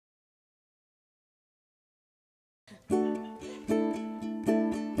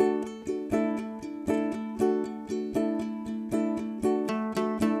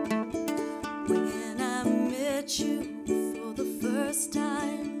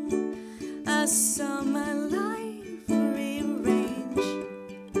I saw my life rearranged.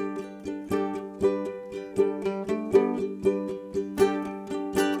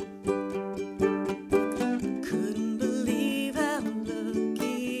 Couldn't believe how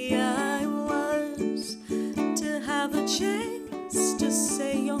lucky I was to have the chance to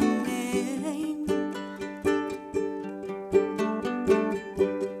say your name.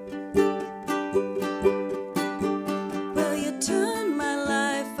 Well, you turned my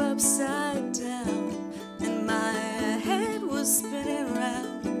life upside down, and my head was spinning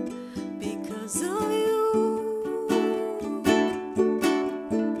round because of you.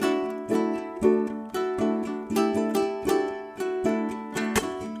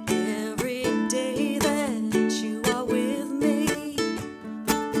 Every day that you are with me,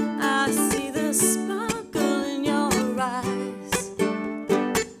 I see the sparkle in your eyes.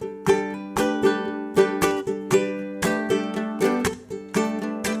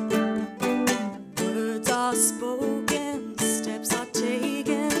 Words are spoken, steps are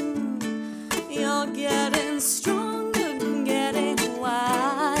taken. You're getting stronger, getting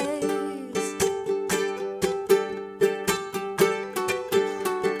wise.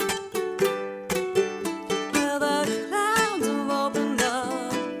 Well, the clouds have opened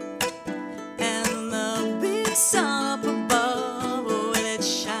up, and the big sun up above, well, it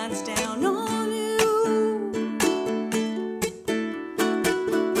shines down on you.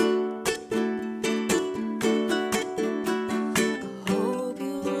 I hope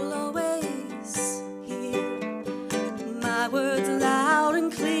you'll always hear my words loud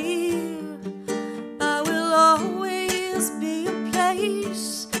and clear. I will always be a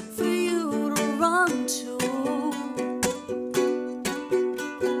place for you to run to.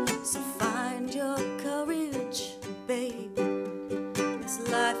 So find your courage, babe. This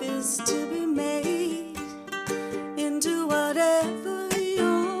life is to be made into whatever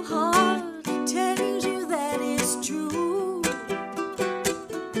your heart tells you that is true,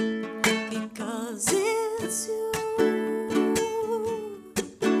 because it's you.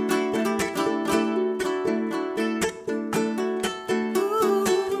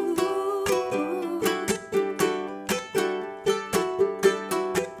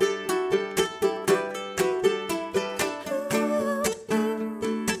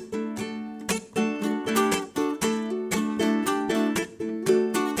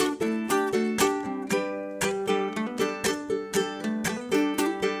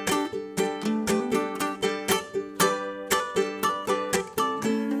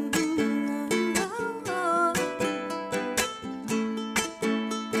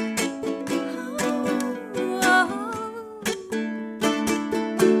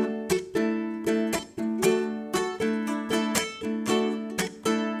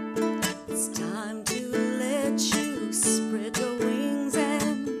 It's time to let you spread your wings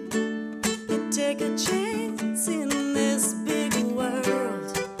and take a chance in this big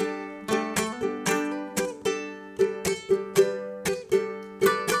world.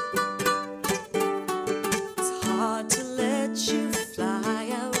 It's hard to let you fly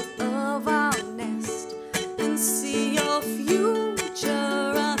out of our nest and see your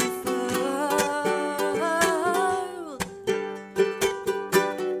future unfurled.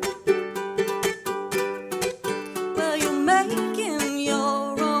 Well, you're making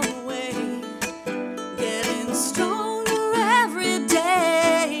your own way, getting stronger every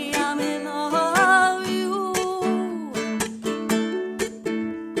day. I'm in awe of you.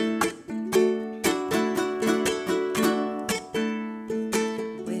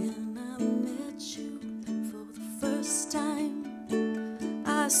 When I met you for the first time,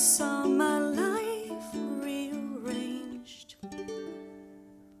 I saw my life rearranged.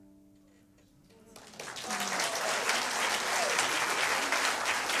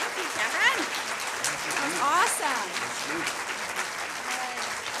 Kevin, that was awesome.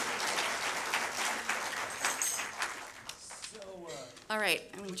 All right,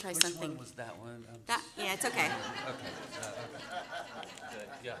 I'm gonna try Which something. one was that one? That, yeah, it's okay. Okay. Good.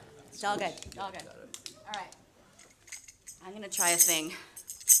 Yeah. It's all good. It's all good. All right. I'm gonna try a thing.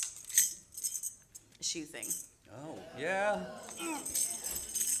 A shoe thing. Oh, yeah.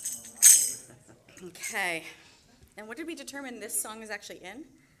 Okay. And what did we determine this song is actually in?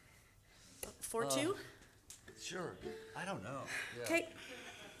 4/2? Sure. I don't know. Yeah. Okay.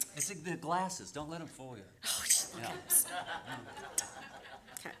 It's like the glasses. Don't let them fool you. Oh, just- Yeah.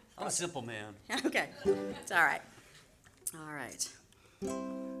 Okay. I'm a simple man. Okay. It's all right. All right.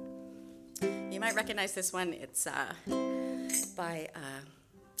 You might recognize this one. It's by a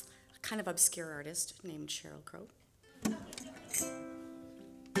kind of obscure artist named Sheryl Crow.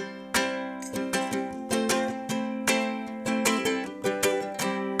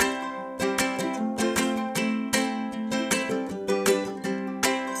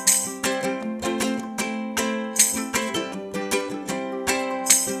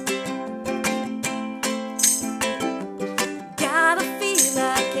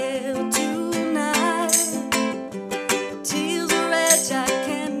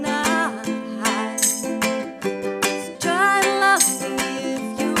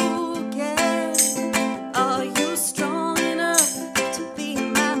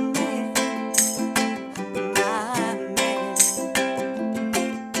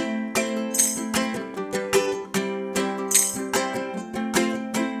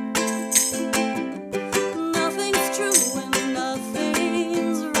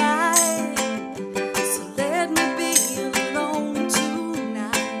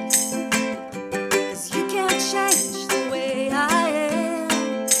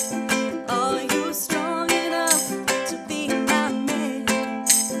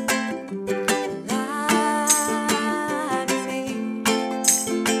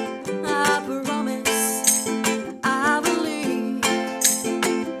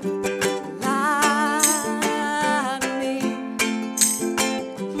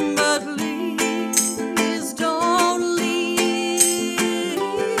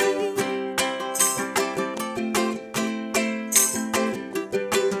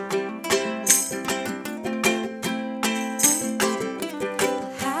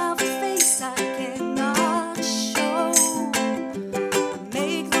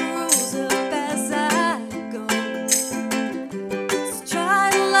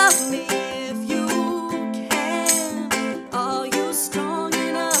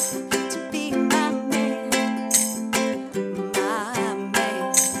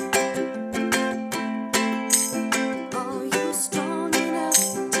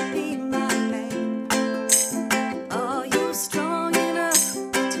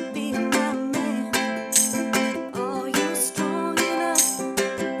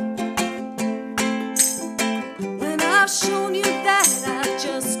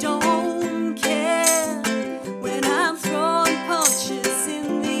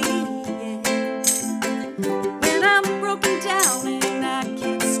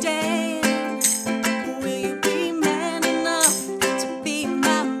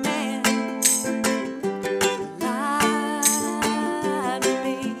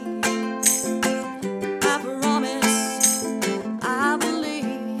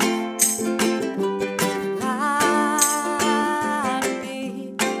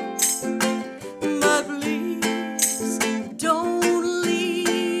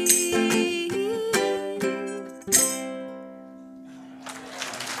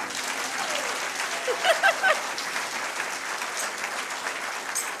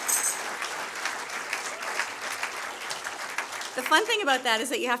 thing about that is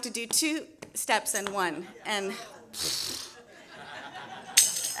that you have to do 2 steps and 1, and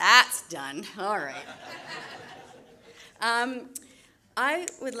that's done. All right. I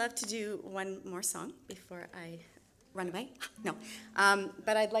would love to do one more song before I run away. No.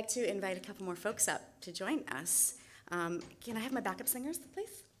 But I'd like to invite a couple more folks up to join us. Can I have my backup singers,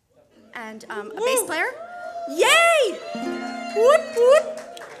 please? And a bass player? Yay! Whoop, whoop.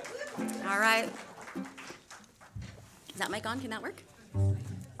 All right. Is that mic on? Can that work?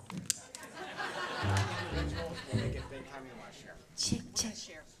 Check, check.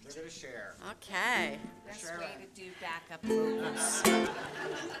 They're going to share. Okay. Best way to do backup vocals.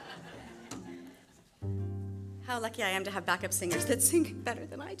 How lucky I am to have backup singers that sing better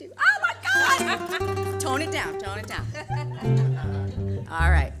than I do. Oh my God! Tone it down, tone it down.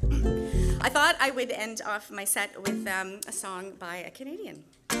 All right. I thought I would end off my set with a song by a Canadian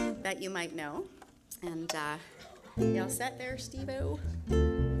that you might know. And you all set there, Steve-O?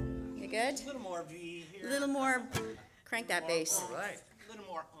 You good? A little more V here. A little more, crank that bass. All right. A little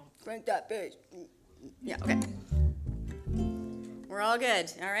more Crank that bass. Yeah, okay. We're all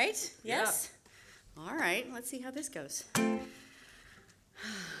good, all right? Yes? All right, let's see how this goes. 1,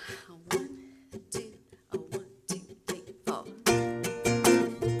 2, 1, 2, 3, 4.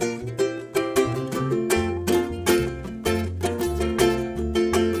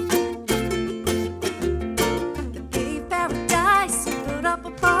 They paved paradise and put up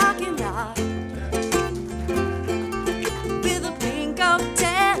a parking lot with a pink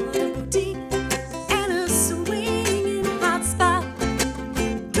hotel, a boutique, and a swinging hot spot.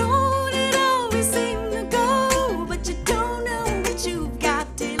 Don't it always seem to go, but you don't know what you've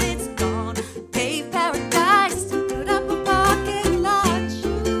got till it's gone. Paved paradise to put up a parking lot.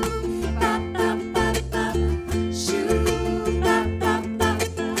 Shoo, ba, ba, ba, ba. Shoo, ba, ba, ba,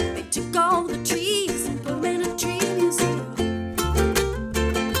 ba. They took all the trees and put them in a tree museum,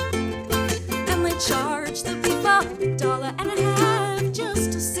 and they charged the people $1.50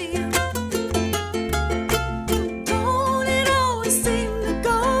 just to see 'em. Don't it always seem to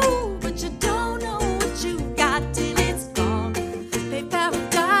go, but you don't know what you got till it's gone. Pay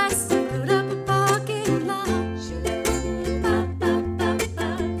paradise and put up a parking lot. Shoo, ba, ba, ba, ba.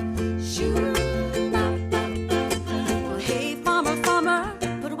 Shoo, ba, ba, ba, ba. Well, hey, farmer, farmer,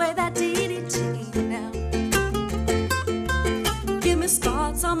 put away that DDT now. Give me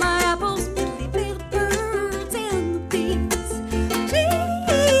spots on my apples, but leave me the birds and the bees.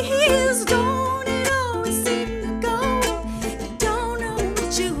 Please, don't it always seem to go? You don't know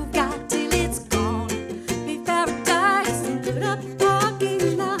what you've got till it's gone. Pay paradise and put up a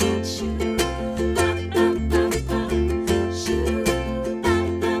parking lot. Shoo, ba, ba, ba, ba. Shoo, ba,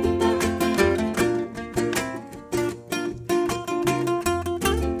 ba, ba,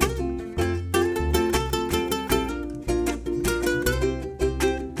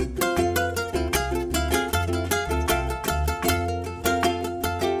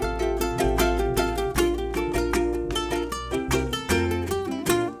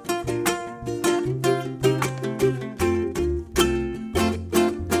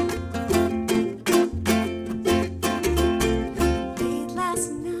 Late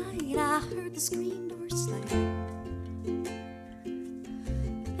last night, I heard the screen door slam,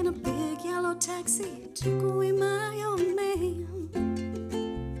 and a big yellow taxi took away my old man.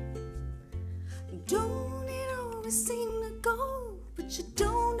 Don't it always seem to go, but you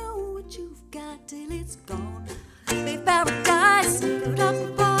don't know what you've got till it's gone. Pay paradise and put up a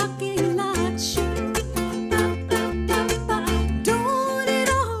parking lot. Shoo, ba, ba, ba, ba. Don't it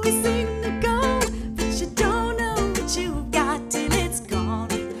always seem to go, but you don't know what you've got till it's gone.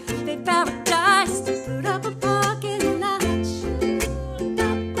 Pay paradise to put up a parking lot. Shoo, ba,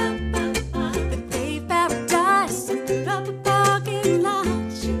 ba, ba, ba. They pay paradise to put up a parking lot.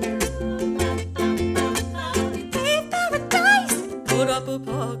 Shoo, ba, ba, ba, ba. They pay paradise to put up a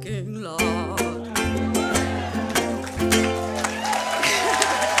parking lot.